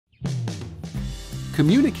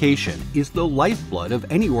Communication is the lifeblood of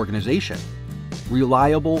any organization.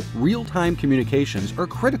 Reliable, real-time communications are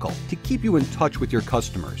critical to keep you in touch with your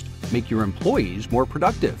customers, make your employees more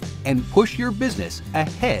productive, and push your business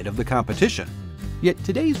ahead of the competition. Yet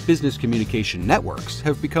today's business communication networks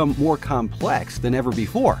have become more complex than ever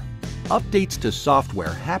before. Updates to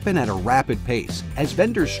software happen at a rapid pace as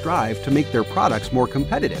vendors strive to make their products more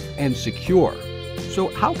competitive and secure. So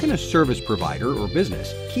how can a service provider or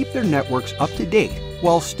business keep their networks up to date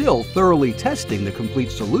while still thoroughly testing the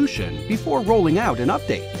complete solution before rolling out an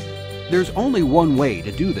update? There's only one way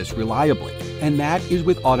to do this reliably, and that is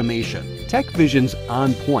with automation. tekVizion's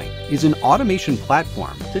onPOINT is an automation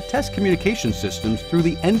platform to test communication systems through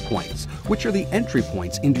the endpoints, which are the entry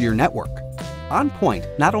points into your network. onPOINT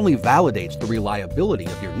not only validates the reliability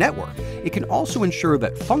of your network, it can also ensure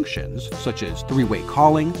that functions such as three-way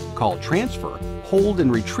calling, call transfer, hold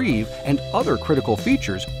and retrieve, and other critical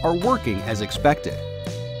features are working as expected.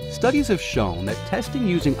 Studies have shown that testing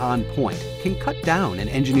using onPOINT can cut down an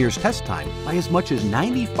engineer's test time by as much as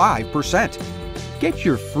 95%. Get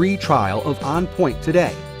your free trial of onPOINT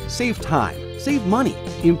today. Save time, save money,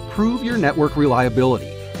 improve your network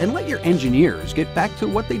reliability, and let your engineers get back to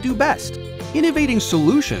what they do best: innovating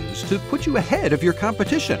solutions to put you ahead of your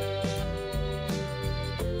competition.